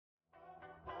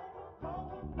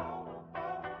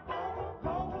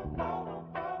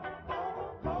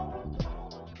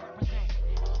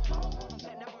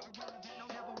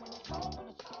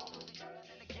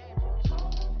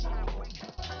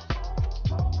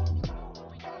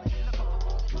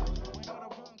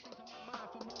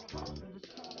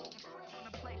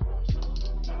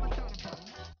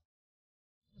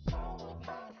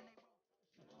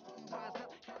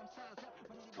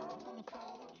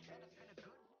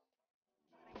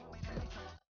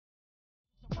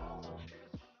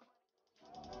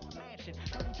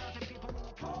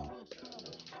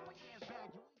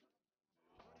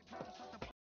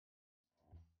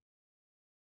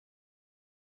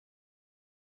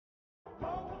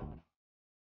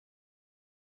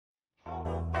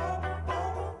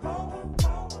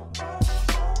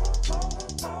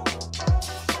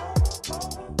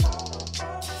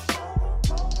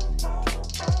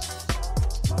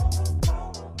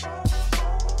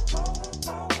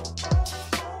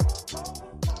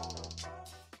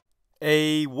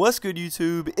Hey, what's good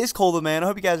YouTube? It's COLETHEMAN. I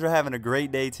hope you guys are having a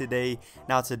great day today.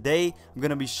 Now today, I'm going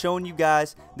to be showing you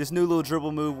guys this new little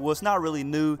dribble move. Well, it's not really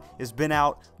new. It's been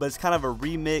out, but it's kind of a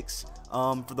remix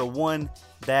for the one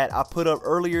that I put up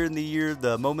earlier in the year,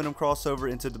 the momentum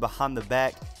crossover into the behind the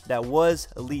back. That was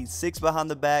Elite 6 behind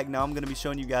the back. Now I'm going to be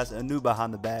showing you guys a new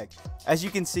behind the back. As you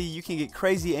can see, you can get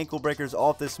crazy ankle breakers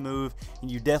off this move,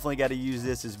 and you definitely got to use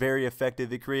this. It's very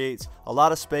effective. It creates a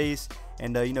lot of space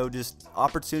and just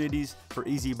opportunities for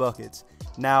easy buckets.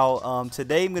 Now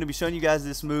today I'm going to be showing you guys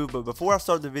this move, but before I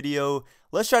start the video,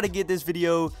 let's try to get this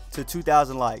video to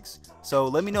 2,000 likes. So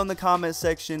let me know in the comment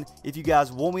section if you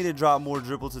guys want me to drop more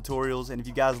dribble tutorials, and if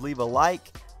you guys leave a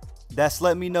like, that's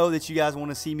letting me know that you guys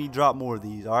want to see me drop more of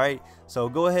these. Alright, so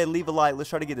go ahead, leave a like. Let's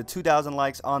try to get to 2,000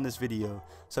 likes on this video.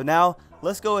 So now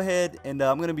let's go ahead, and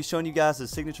I'm going to be showing you guys the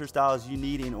signature styles you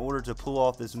need in order to pull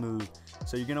off this move.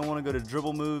 So you're going to want to go to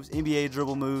dribble moves, NBA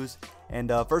dribble moves,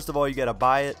 and first of all you got to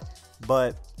buy it,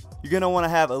 but you're going to want to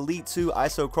have Elite 2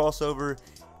 ISO crossover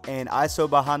and ISO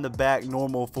behind the back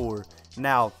normal 4.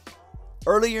 Now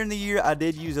earlier in the year I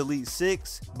did use Elite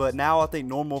 6, but now I think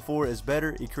normal 4 is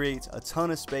better. It creates a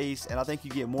ton of space, and I think you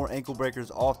get more ankle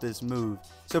breakers off this move.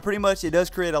 So pretty much it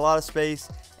does create a lot of space,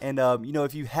 and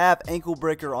if you have ankle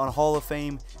breaker on Hall of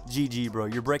Fame, GG bro,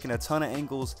 you're breaking a ton of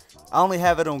ankles. I only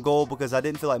have it on gold because I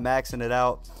didn't feel like maxing it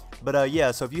out, but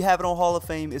yeah, so if you have it on Hall of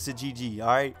Fame, it's a GG.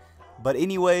 Alright, but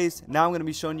anyways, now I'm going to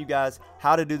be showing you guys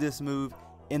how to do this move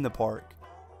in the park.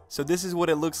 So this is what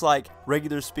it looks like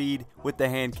regular speed with the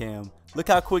hand cam. Look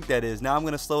how quick that is. Now I'm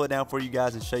going to slow it down for you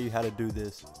guys and show you how to do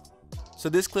this. So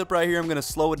this clip right here, I'm going to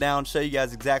slow it down, show you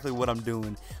guys exactly what I'm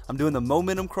doing. I'm doing the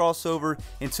momentum crossover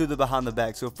into the behind the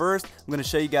back. So first, I'm going to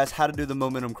show you guys how to do the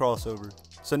momentum crossover.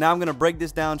 So now I'm going to break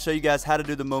this down, show you guys how to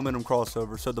do the momentum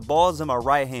crossover. So the ball is in my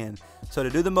right hand. So to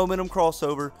do the momentum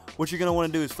crossover, what you're going to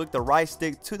want to do is flick the right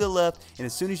stick to the left, and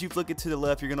as soon as you flick it to the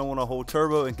left, you're going to want to hold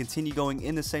turbo and continue going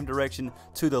in the same direction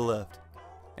to the left.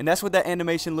 And that's what that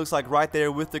animation looks like right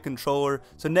there with the controller.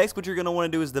 So next, what you're going to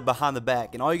want to do is the behind the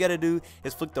back, and all you got to do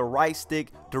is flick the right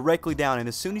stick directly down, and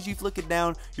as soon as you flick it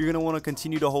down, you're going to want to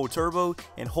continue to hold turbo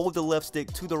and hold the left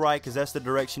stick to the right, because that's the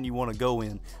direction you want to go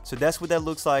in. So that's what that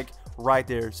looks like right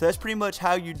there. So that's pretty much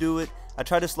how you do it. I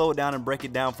try to slow it down and break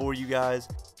it down for you guys.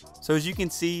 So as you can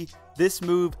see, this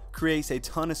move creates a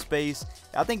ton of space.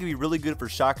 I think it'd be really good for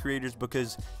shot creators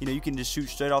because you can just shoot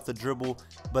straight off the dribble.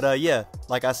 But yeah,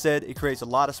 like I said, it creates a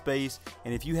lot of space,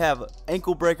 and if you have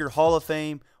ankle breaker Hall of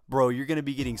Fame, bro, you're gonna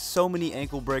be getting so many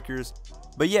ankle breakers.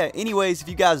 But yeah, anyways, if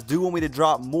you guys do want me to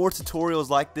drop more tutorials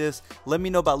like this, let me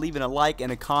know by leaving a like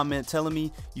and a comment telling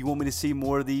me you want me to see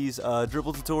more of these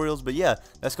dribble tutorials. But yeah,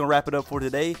 that's gonna wrap it up for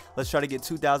today. Let's try to get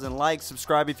 2,000 likes.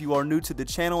 Subscribe if you are new to the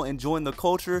channel and join the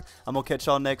culture. I'm gonna catch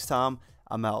y'all next time.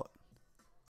 I'm out.